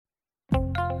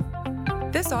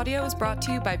This audio is brought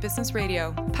to you by Business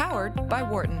Radio, powered by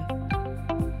Wharton.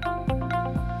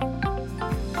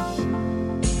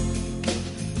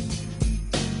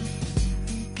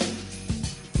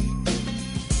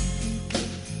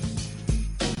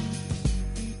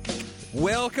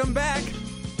 Welcome back.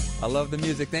 I love the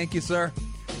music. Thank you, sir.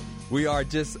 We are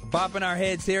just bopping our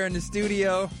heads here in the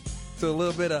studio to a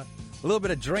little bit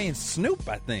of Dre and Snoop,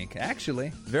 I think. Actually,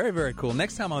 very, very cool.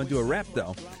 Next time I'm gonna do a rap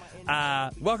though.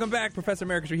 Welcome back, Professor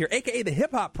Americus here, aka the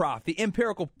Hip Hop Prof, the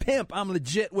Empirical Pimp. I'm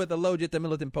legit with a logit, the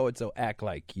militant poet, so act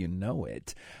like you know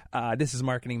it. This is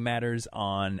Marketing Matters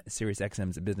on Sirius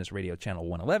XM's Business Radio Channel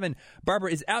 111.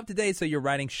 Barbara is out today, so you're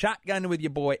riding shotgun with your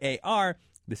boy AR.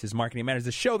 This is Marketing Matters,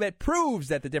 the show that proves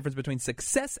that the difference between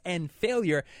success and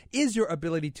failure is your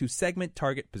ability to segment,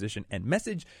 target, position, and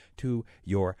message to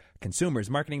your consumers.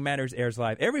 Marketing Matters airs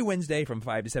live every Wednesday from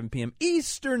 5 to 7 p.m.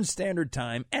 Eastern Standard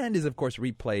Time and is, of course,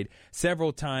 replayed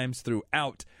several times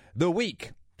throughout the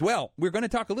week. Well, we're going to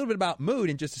talk a little bit about mood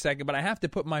in just a second, but I have to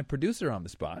put my producer on the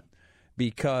spot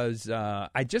because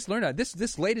I just learned out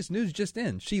this latest news just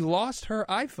in. She lost her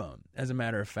iPhone, as a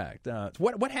matter of fact.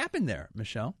 What happened there,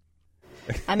 Michelle?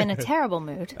 I'm in a terrible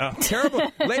mood. Terrible.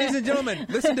 Ladies and gentlemen,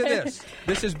 listen to this.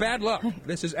 This is bad luck.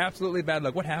 This is absolutely bad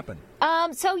luck. What happened? I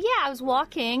was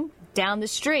walking down the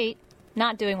street,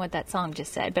 not doing what that song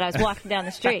just said, but I was walking down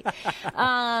the street.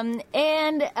 And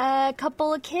a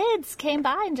couple of kids came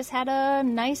by and just had a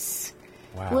nice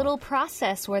little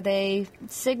process where they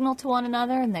signal to one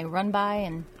another and they run by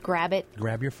and grab it.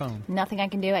 Grab your phone. Nothing I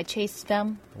can do. I chased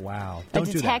them. Wow. A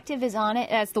detective is on it.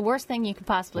 That's the worst thing you could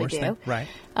possibly do. Thing? Right.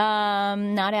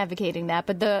 Not advocating that,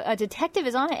 but a detective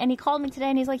is on it, and he called me today,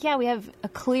 and he's like, "Yeah, we have a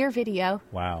clear video."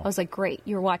 Wow. I was like, "Great,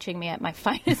 you're watching me at my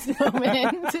finest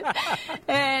moment."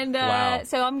 And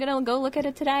so I'm gonna go look at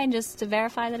it today and just to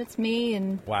verify that it's me.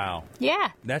 And wow. Yeah.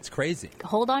 That's crazy.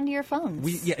 Hold on to your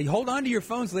phones. Hold on to your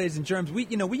phones, ladies and germs. We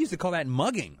used to call that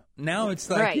mugging. Now it's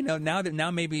like,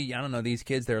 now maybe, I don't know, these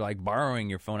kids, they're like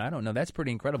borrowing your phone. I don't know. That's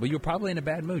pretty incredible. You're probably in a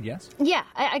bad mood, yes? Yeah,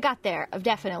 I got there.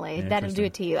 Definitely. That'll do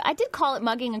it to you. I did call it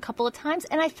mugging a couple of times,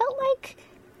 and I felt like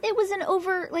it was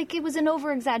an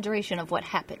over-exaggeration of what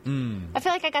happened. I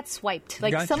feel like I got swiped.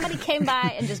 Like somebody came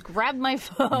by and just grabbed my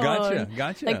phone.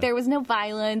 Gotcha. Like there was no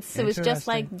violence. It was just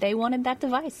like they wanted that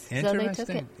device, so they took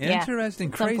it.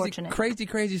 Interesting. Yeah,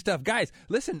 Crazy stuff. Guys,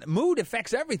 listen, mood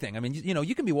affects everything. I mean,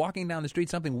 you can be walking down the street,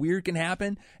 something weird can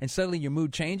happen, and suddenly your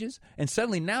mood changes. And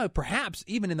suddenly now, perhaps,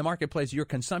 even in the marketplace, your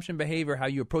consumption behavior, how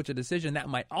you approach a decision, that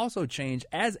might also change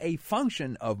as a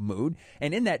function of mood.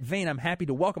 And in that vein, I'm happy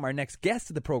to welcome our next guest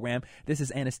to the program. This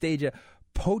is Anastasiya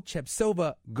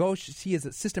Ghosh. She is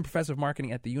assistant professor of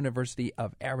marketing at the University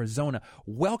of Arizona.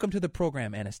 Welcome to the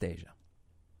program, Anastasiya.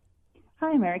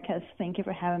 Hi, Americus. Thank you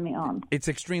for having me on. It's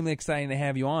extremely exciting to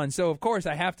have you on. So, of course,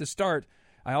 I have to start.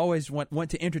 I always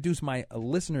want to introduce my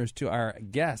listeners to our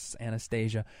guests,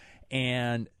 Anastasiya,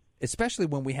 and especially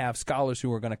when we have scholars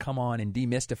who are going to come on and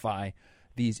demystify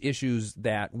these issues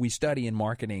that we study in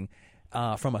marketing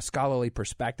from a scholarly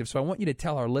perspective. So I want you to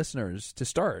tell our listeners to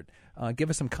start, give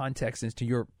us some context as to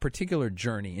your particular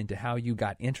journey into how you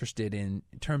got interested in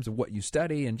terms of what you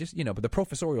study and just, the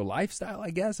professorial lifestyle, I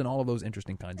guess, and all of those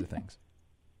interesting kinds of things.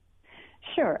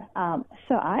 Sure.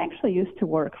 So I actually used to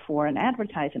work for an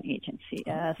advertising agency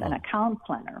as an account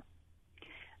planner.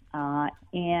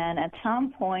 And at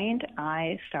some point,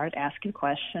 I started asking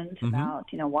questions about,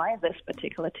 why this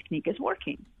particular technique is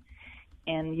working.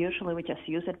 And usually we just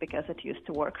use it because it used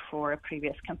to work for a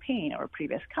previous campaign or a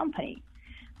previous company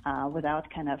without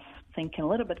kind of thinking a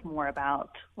little bit more about,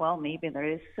 well, maybe there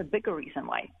is a bigger reason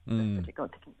why this particular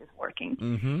technique is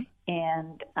working.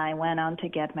 And I went on to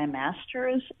get my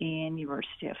master's in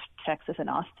University of Texas in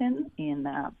Austin in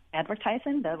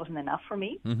advertising. That wasn't enough for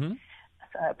me.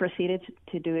 So I proceeded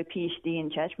to do a PhD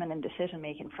in judgment and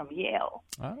decision-making from Yale.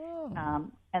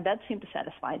 And that seemed to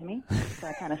satisfy me, so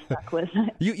I kind of stuck with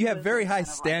it. You have very high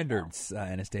standards,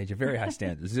 Anastasiya, very high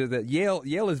standards. So that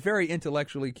Yale is very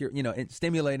intellectually,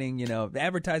 stimulating, the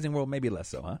advertising world, maybe less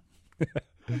so,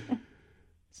 huh?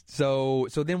 So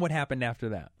then what happened after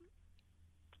that?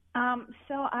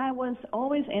 So I was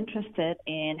always interested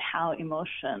in how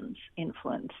emotions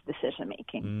influence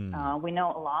decision-making. We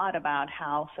know a lot about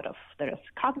how there's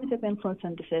cognitive influence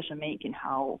on decision-making,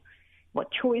 what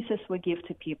choices we give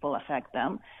to people affect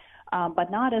them,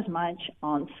 but not as much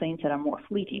on things that are more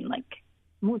fleeting, like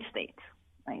mood states,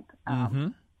 right?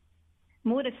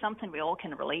 Mood is something we all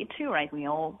can relate to, right? We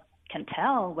all can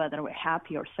tell whether we're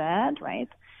happy or sad, right?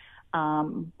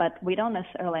 But we don't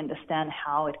necessarily understand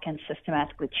how it can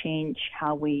systematically change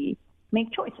how we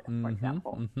make choices, for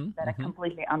example, that are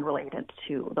completely unrelated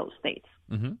to those states.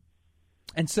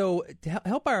 And so to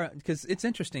help because it's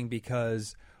interesting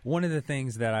because one of the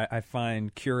things that I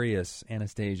find curious,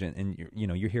 Anastasia, and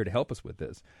you're here to help us with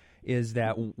this, is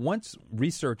that once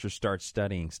researchers start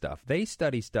studying stuff, they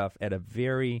study stuff at a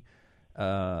very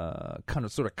kind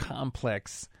of sort of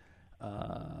complex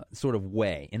sort of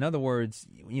way. In other words,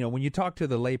 when you talk to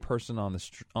the layperson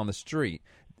on the street,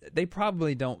 they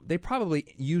probably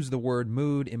use the word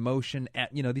mood, emotion,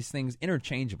 these things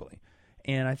interchangeably.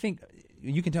 And I think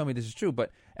you can tell me this is true,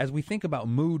 but as we think about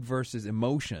mood versus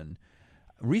emotion,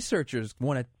 researchers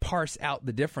want to parse out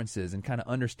the differences and kind of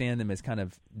understand them as kind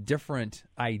of different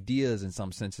ideas in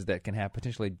some senses that can have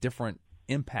potentially different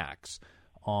impacts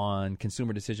on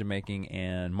consumer decision making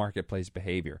and marketplace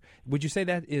behavior. Would you say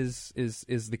that is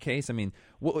the case? I mean,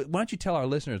 why don't you tell our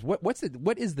listeners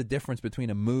what is the difference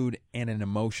between a mood and an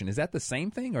emotion? Is that the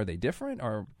same thing? Are they different?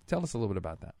 Or tell us a little bit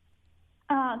about that.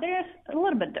 There's a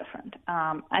little bit different.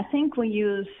 I think we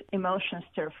use emotions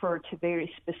to refer to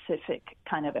very specific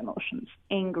kind of emotions: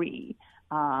 angry,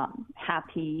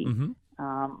 happy,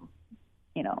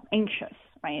 anxious,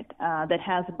 right? That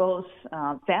has both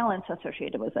valence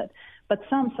associated with it, but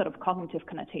some sort of cognitive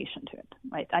connotation to it,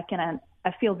 right?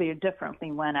 I feel very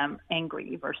differently when I'm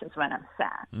angry versus when I'm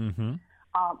sad. Mm-hmm.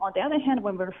 On the other hand,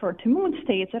 when we refer to mood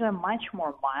states, that are much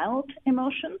more mild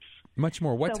emotions. Much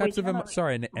more. What types of emotions?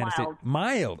 Sorry, Anastasia.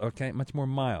 Mild. Okay, much more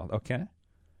mild. Okay.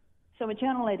 So we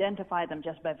generally identify them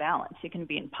just by valence. You can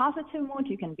be in positive mood,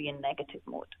 you can be in negative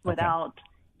mood, without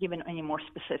giving any more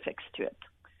specifics to it.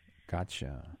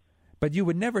 Gotcha. But you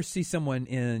would never see someone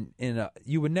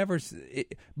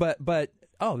but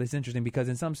that's interesting because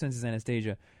in some senses,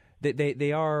 Anastasia,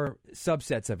 they are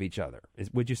subsets of each other.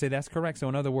 Would you say that's correct? So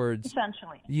in other words,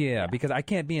 essentially, yeah, because I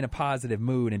can't be in a positive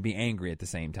mood and be angry at the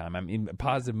same time. I mean, a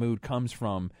positive mood comes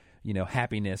from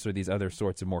happiness or these other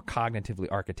sorts of more cognitively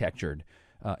architectured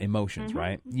emotions,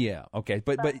 right? Yeah, okay,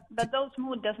 but those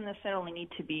mood doesn't necessarily need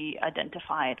to be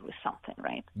identified with something,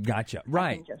 right? Gotcha,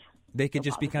 right. They could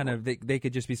just be they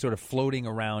could just be sort of floating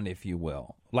around, if you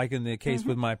will. Like in the case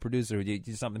with my producer,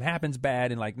 something happens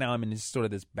bad, and like now I'm in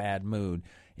this bad mood,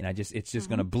 and it's just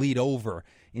going to bleed over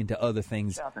into other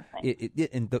things,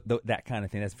 that kind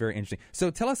of thing. That's very interesting.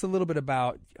 So tell us a little bit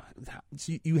about.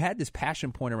 So you had this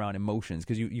passion point around emotions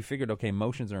because you figured, okay,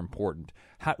 emotions are important.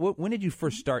 When did you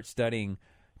first start studying,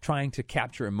 trying to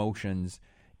capture emotions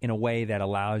in a way that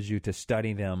allows you to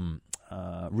study them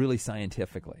really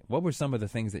scientifically? What were some of the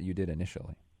things that you did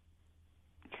initially?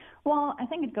 Well, I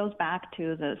think it goes back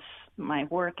to my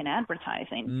work in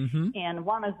advertising. And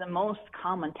one of the most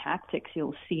common tactics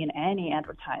you'll see in any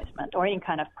advertisement or any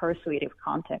kind of persuasive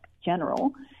content in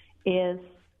general is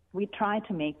we try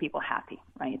to make people happy,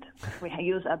 right? We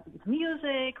use upbeat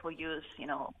music, we use,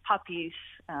 puppies,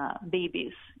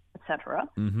 babies, etc.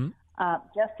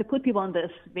 Just to put people in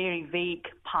this very vague,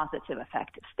 positive,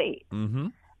 affective state.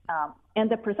 And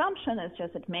the presumption is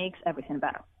just it makes everything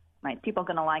better, right? People are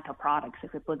going to like our products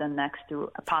if we put them next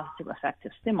to a positive,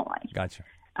 effective stimuli. Gotcha.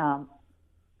 And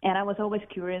I was always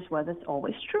curious whether it's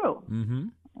always true.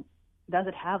 Does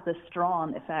it have this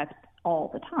strong effect all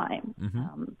the time?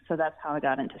 So that's how I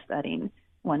got into studying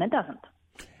when it doesn't.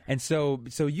 And so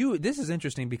this is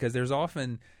interesting because there's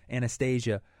often,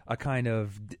 Anastasia, a kind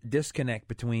of disconnect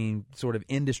between sort of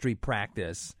industry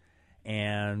practice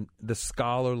and the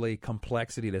scholarly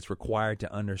complexity that's required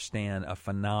to understand a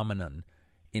phenomenon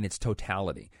in its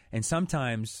totality. And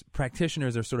sometimes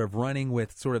practitioners are sort of running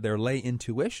with sort of their lay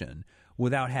intuition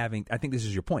without having, I think this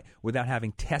is your point, without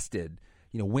having tested,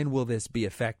 when will this be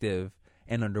effective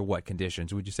and under what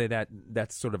conditions? Would you say that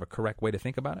that's sort of a correct way to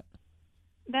think about it?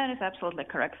 That is absolutely the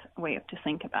correct way to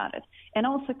think about it. And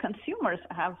also consumers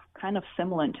have kind of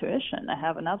similar intuition. I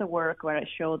have another work where I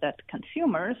show that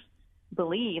consumers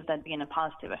believe that being a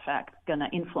positive effect is going to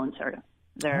influence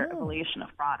their evaluation of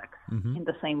products in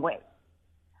the same way.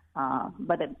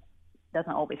 But it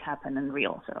doesn't always happen in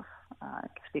real sort of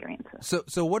experiences.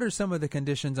 So what are some of the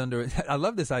conditions under – I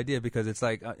love this idea because it's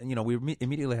like, we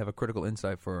immediately have a critical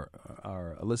insight for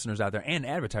our listeners out there and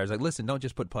advertisers. Like, listen, don't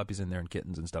just put puppies in there and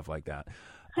kittens and stuff like that.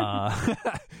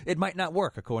 It might not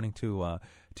work according to our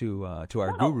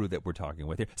guru that we're talking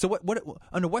with here. So what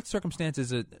under what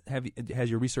circumstances has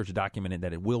your research documented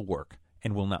that it will work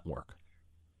and will not work?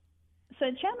 So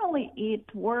generally it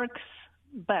works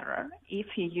better if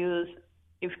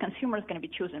consumers are going to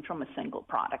be choosing from a single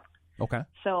product. Okay.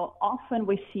 So often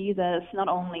we see this not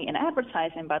only in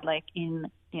advertising, but like in,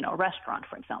 a restaurant,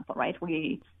 for example, right?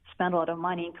 We spend a lot of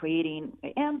money creating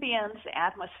the ambience, the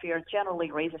atmosphere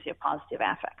generally raises your positive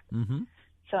affect.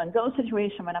 So in those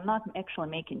situations when I'm not actually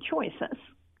making choices,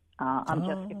 I'm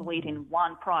just evaluating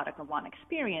one product or one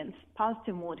experience,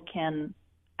 positive mood can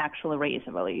actually raise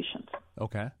evaluations.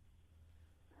 Okay.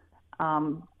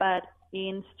 But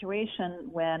in situation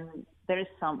when there is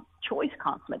some choice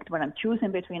conflict, when I'm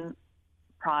choosing between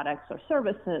products or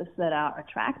services that are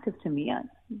attractive to me,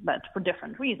 but for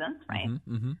different reasons, right?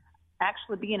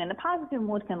 Actually being in a positive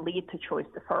mood can lead to choice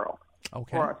deferral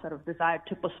or sort of desire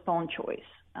to postpone choice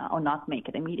or not make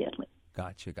it immediately.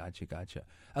 Gotcha.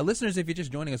 Listeners, if you're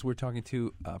just joining us, we're talking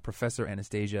to Professor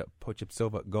Anastasiya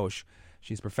Ghosh.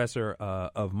 She's professor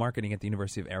of marketing at the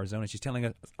University of Arizona. She's telling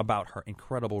us about her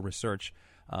incredible research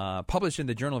published in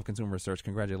the Journal of Consumer Research.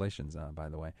 Congratulations, by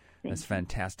the way. That's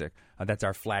fantastic. That's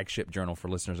our flagship journal for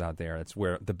listeners out there. That's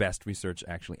where the best research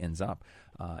actually ends up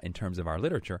in terms of our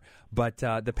literature. But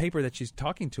the paper that she's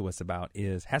talking to us about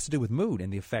has to do with mood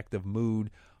and the effect of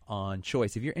mood on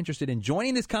choice. If you're interested in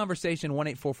joining this conversation,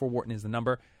 1-844-WHARTON is the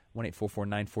number,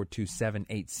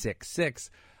 1-844-942-7866.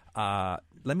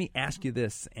 Let me ask you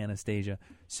this, Anastasiya.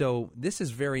 So this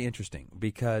is very interesting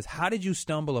because how did you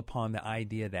stumble upon the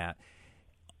idea that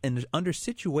under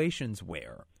situations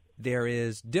where there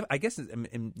is, I guess,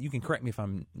 and you can correct me if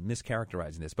I'm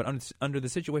mischaracterizing this, but under the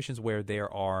situations where there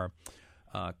are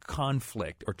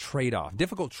conflict or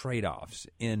difficult trade-offs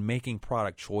in making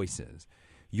product choices,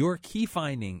 your key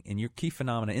finding and your key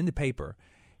phenomena in the paper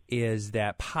is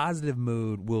that positive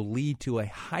mood will lead to a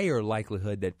higher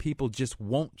likelihood that people just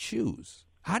won't choose.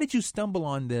 How did you stumble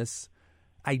on this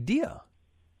idea?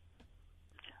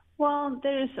 Well,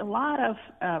 there's a lot of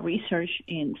research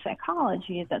in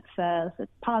psychology that says that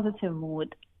positive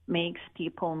mood makes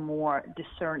people more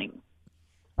discerning.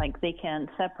 Like they can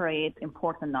separate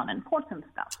important, non-important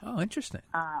stuff. Oh, interesting.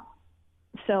 And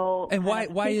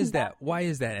why is that? Why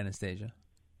is that, Anastasiya?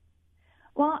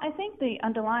 Well, I think the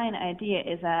underlying idea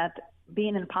is that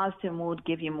being in a positive mood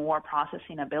gives you more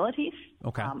processing abilities.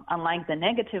 Okay. Unlike the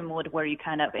negative mood where you're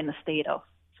kind of in a state of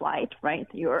flight, right?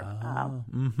 You're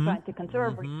trying to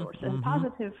conserve resources. In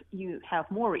positive, you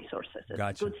have more resources. It's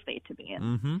a good state to be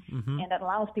in. And that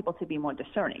allows people to be more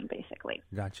discerning, basically.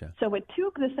 Gotcha. So we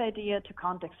took this idea to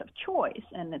context of choice,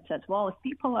 and it says, well, if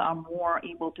people are more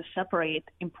able to separate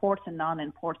important,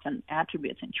 non-important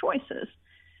attributes and choices,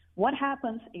 what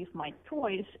happens if my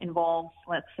choice involves,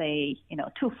 let's say,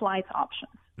 two flight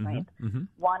options, right?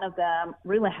 One of them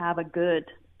really have a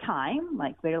good time,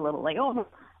 like very little layover.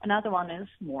 Another one is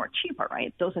more cheaper,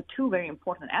 right? Those are two very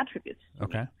important attributes.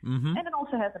 Okay. And it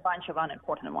also has a bunch of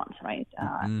unimportant ones, right?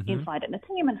 In-flight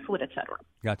entertainment, food, etc.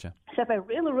 Gotcha. So if I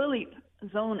really, really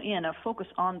zone in or focus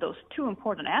on those two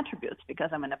important attributes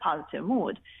because I'm in a positive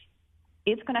mood,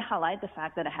 it's going to highlight the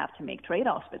fact that I have to make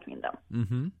trade-offs between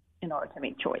them in order to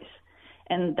make choice.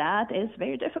 And that is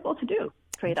very difficult to do,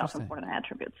 trade off important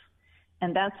attributes.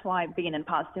 And that's why being in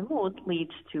positive mood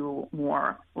leads to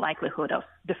more likelihood of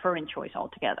deferring choice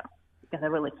altogether, because I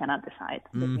really cannot decide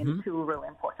between two really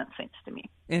important things to me.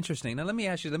 Interesting. Now, let me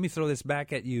throw this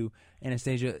back at you,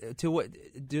 Anastasiya.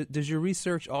 Does your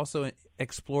research also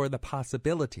explore the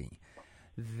possibility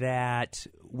that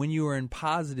when you are in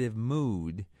positive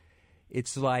mood,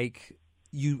 it's like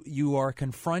you are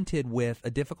confronted with a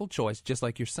difficult choice, just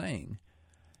like you're saying.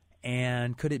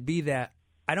 And could it be that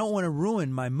I don't want to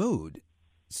ruin my mood,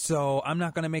 so I'm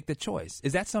not going to make the choice?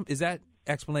 Is that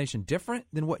explanation different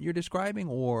than what you're describing,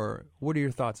 or what are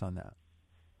your thoughts on that?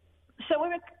 So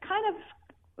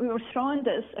we were throwing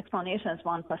this explanation as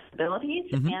one possibility,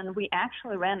 and we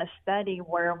actually ran a study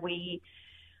where we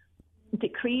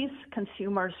decrease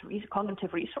consumers'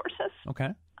 cognitive resources.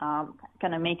 Okay.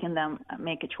 Kind of making them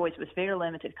make a choice with very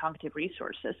limited cognitive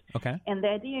resources. Okay. And the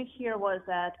idea here was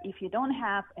that if you don't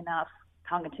have enough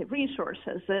cognitive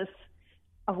resources, this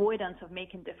avoidance of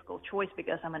making difficult choice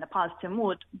because I'm in a positive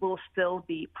mood will still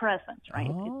be present,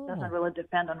 right? Oh. It doesn't really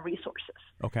depend on resources.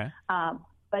 Okay.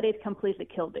 But it completely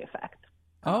killed the effect.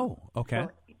 Oh, okay.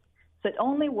 So it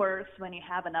only works when you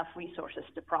have enough resources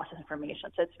to process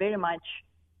information. So it's very much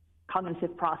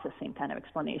cognitive processing kind of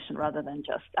explanation rather than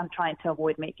just I'm trying to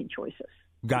avoid making choices.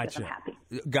 Gotcha. I'm happy.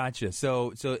 Gotcha.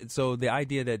 So the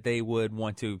idea that they would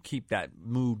want to keep that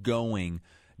mood going,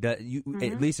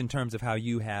 at least in terms of how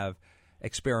you have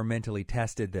experimentally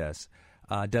tested this,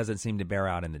 doesn't seem to bear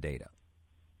out in the data.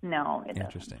 No, it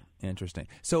doesn't. Interesting.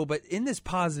 So, but in this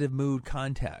positive mood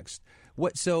context,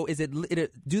 do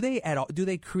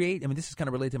they create, I mean, this is kind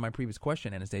of related to my previous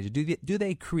question, Anastasiya, do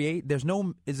they create,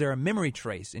 is there a memory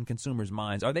trace in consumers'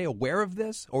 minds? Are they aware of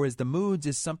this? Or is the moods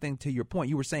is something, to your point,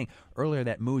 you were saying earlier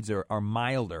that moods are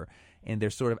milder and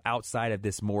they're sort of outside of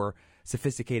this more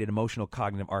sophisticated emotional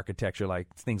cognitive architecture,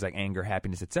 like things like anger,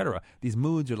 happiness, etc. These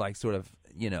moods are like sort of,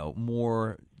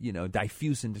 more,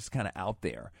 diffuse and just kind of out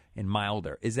there and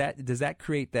milder. Does that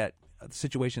create that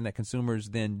situation that consumers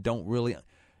then don't really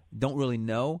don't really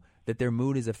know that their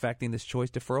mood is affecting this choice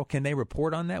deferral? Can they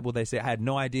report on that? Will they say, I had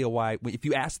no idea why? If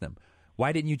you ask them,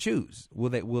 why didn't you choose?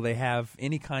 Will they have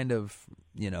any kind of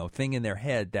thing in their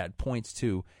head that points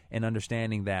to an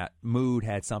understanding that mood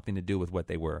had something to do with what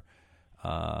they were?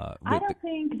 I don't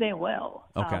think they will.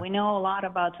 Okay. We know a lot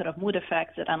about sort of mood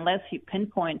effects that unless you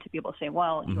pinpoint to people, say,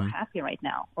 well, you're happy right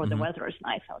now, or the weather is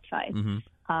nice outside,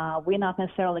 we're not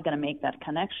necessarily going to make that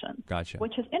connection. Gotcha.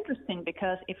 Which is interesting,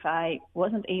 because if I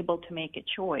wasn't able to make a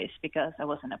choice because I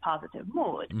was in a positive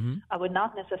mood, I would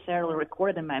not necessarily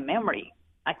record in my memory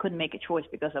I couldn't make a choice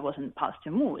because I was in a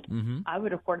positive mood. I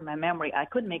would record in my memory I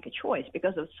couldn't make a choice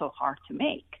because it was so hard to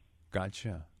make.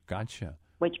 Gotcha.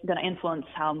 Which is going to influence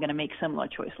how I'm going to make similar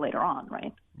choice later on,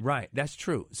 right? Right, that's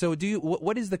true. So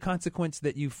what is the consequence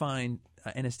that you find,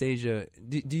 Anastasia?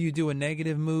 Do you do a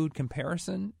negative mood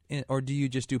comparison, or do you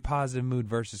just do positive mood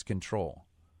versus control,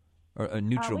 or a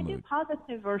neutral mood? We do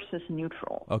positive versus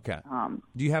neutral. Okay.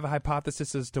 Do you have a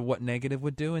hypothesis as to what negative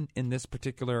would do in this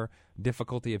particular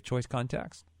difficulty of choice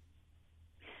context?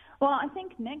 Well, I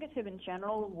think negative in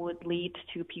general would lead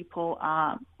to people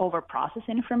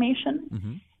over-processing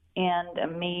information.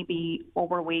 And maybe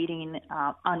overweighting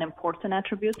unimportant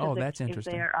attributes that's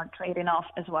interesting. If there are trade-offs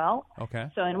as well. Okay.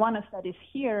 So in one of the studies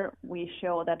here, we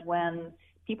show that when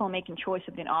people making choice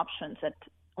between options that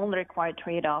only require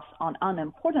trade-offs on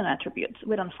unimportant attributes,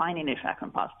 we don't find any effect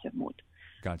on positive mood.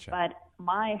 Gotcha. But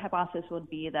my hypothesis would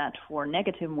be that for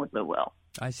negative mood, we will.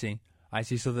 I see.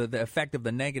 So the effect of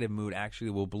the negative mood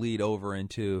actually will bleed over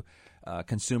into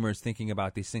consumers thinking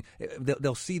about these things.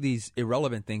 They'll see these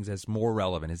irrelevant things as more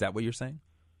relevant. Is that what you're saying?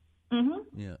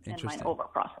 Yeah, interesting. And might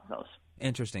overprocess those.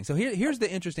 Interesting. So here's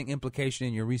the interesting implication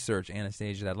in your research,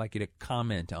 Anastasia, that I'd like you to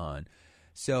comment on.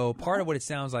 So part of what it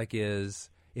sounds like is,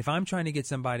 if I'm trying to get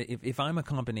somebody, if I'm a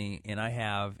company and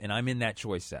I'm in that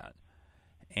choice set,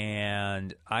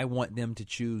 and I want them to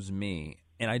choose me,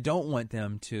 and I don't want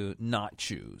them to not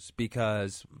choose,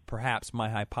 because perhaps my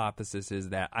hypothesis is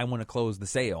that I want to close the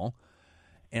sale,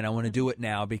 and I want to do it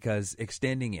now because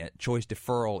extending it, choice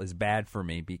deferral, is bad for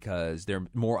me because there are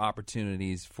more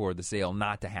opportunities for the sale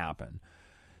not to happen.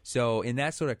 So in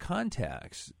that sort of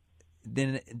context,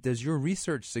 then does your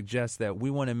research suggest that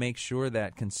we want to make sure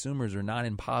that consumers are not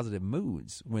in positive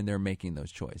moods when they're making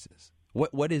those choices?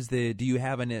 What is do you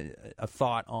have a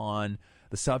thought on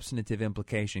the substantive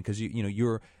implication? Because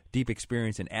your deep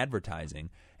experience in advertising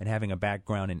and having a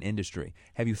background in industry,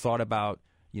 have you thought about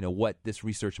what this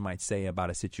research might say about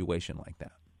a situation like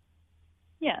that?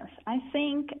 Yes, I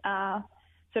think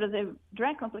sort of the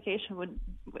direct implication would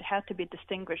have to be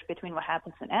distinguished between what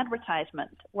happens in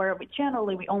advertisement, where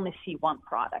we only see one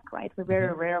product, right? We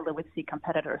very rarely would see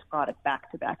competitors' product back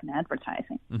to back in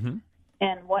advertising.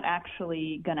 And what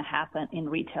actually going to happen in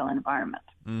retail environment.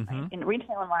 Right? In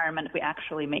retail environment, we're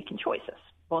actually making choices,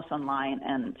 both online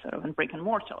and sort of in brick and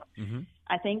mortar.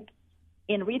 I think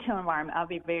in retail environment, I'll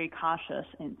be very cautious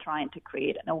in trying to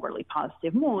create an overly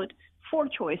positive mood for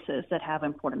choices that have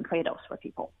important trade-offs for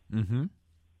people.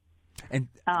 And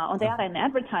on the other hand,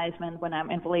 advertisement, when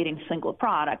I'm inflating single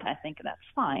product, I think that's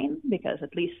fine, because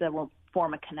at least that will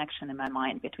form a connection in my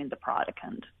mind between the product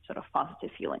and sort of positive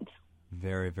feelings.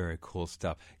 Very, very cool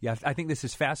stuff. Yeah, I think this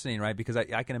is fascinating, right? Because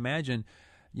I can imagine,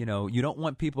 you don't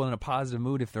want people in a positive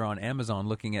mood if they're on Amazon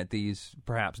looking at these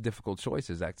perhaps difficult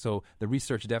choices. So the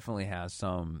research definitely has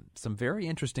some very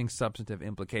interesting substantive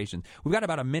implications. We've got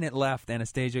about a minute left,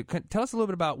 Anastasia. Tell us a little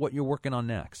bit about what you're working on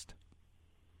next.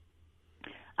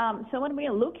 So what we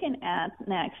are looking at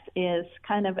next is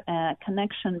kind of a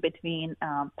connection between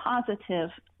positive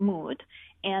mood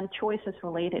and choices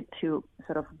related to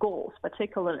sort of goals,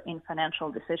 particularly in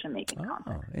financial decision-making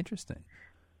context. Oh, interesting.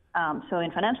 So in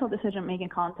financial decision-making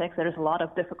context, there's a lot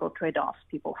of difficult trade-offs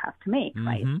people have to make,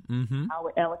 right? How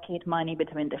we allocate money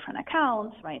between different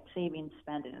accounts, right? Savings,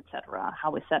 spending, et cetera,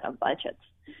 how we set up budgets.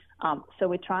 So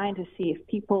we're trying to see if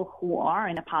people who are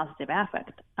in a positive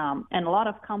affect, and a lot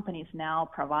of companies now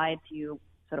provide you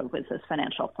sort of with this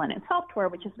financial planning software,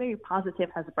 which is very positive,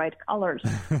 has bright colors,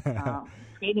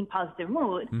 creating positive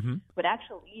mood, would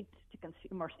actually lead to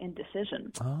consumers'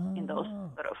 indecision in those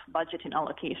sort of budgeting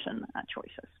allocation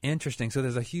choices. Interesting. So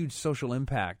there's a huge social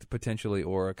impact potentially,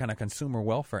 or a kind of consumer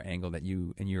welfare angle that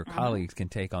you and your colleagues can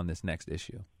take on this next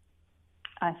issue.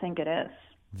 I think it is.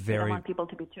 I don't want people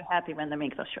to be too happy when they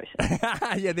make those choices.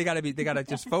 Yeah, they gotta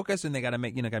just focus, and they gotta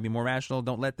make, gotta be more rational.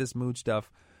 Don't let this mood stuff,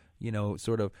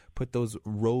 sort of put those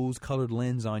rose-colored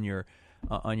lens on your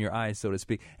eyes, so to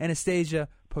speak. Anastasia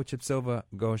Pochepsova,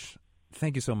 Ghosh,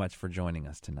 thank you so much for joining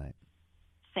us tonight.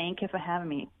 Thank you for having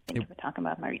me. Thank you for talking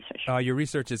about my research. Your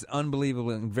research is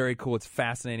unbelievable and very cool. It's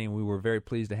fascinating. We were very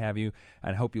pleased to have you,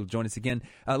 and I hope you'll join us again.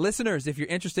 Listeners, if you're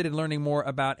interested in learning more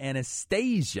about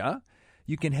Anastasiya,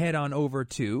 you can head on over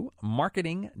to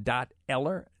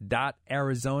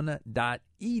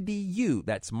marketing.eller.arizona.edu.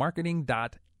 That's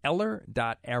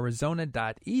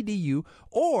marketing.eller.arizona.edu.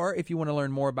 Or if you want to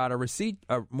learn more about her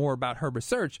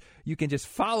research, you can just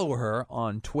follow her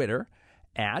on Twitter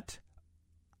at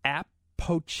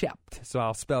Apochept. So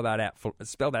I'll spell that out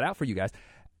for you guys.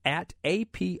 At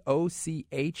APOCHEPT.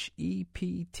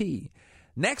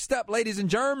 Next up, ladies and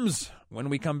germs, when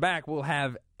we come back, we'll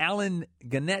have Alan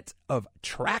Gannett of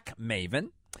Track Maven,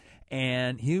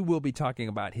 and he will be talking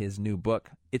about his new book.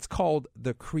 It's called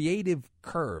The Creative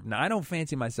Curve. Now, I don't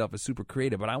fancy myself as super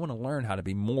creative, but I want to learn how to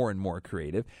be more and more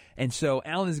creative. And so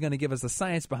Alan is going to give us the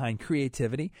science behind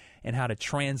creativity and how to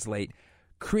translate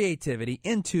creativity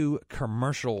into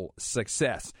commercial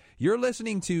success. You're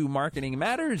listening to Marketing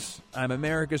Matters. I'm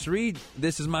Americus Reed.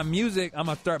 This is my music. I'm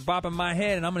going to start bopping my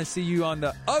head, and I'm going to see you on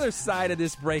the other side of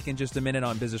this break in just a minute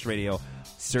on Business Radio,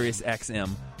 Sirius XM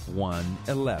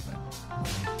 111.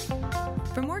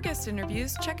 For more guest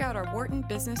interviews, check out our Wharton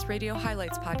Business Radio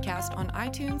Highlights podcast on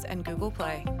iTunes and Google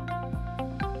Play.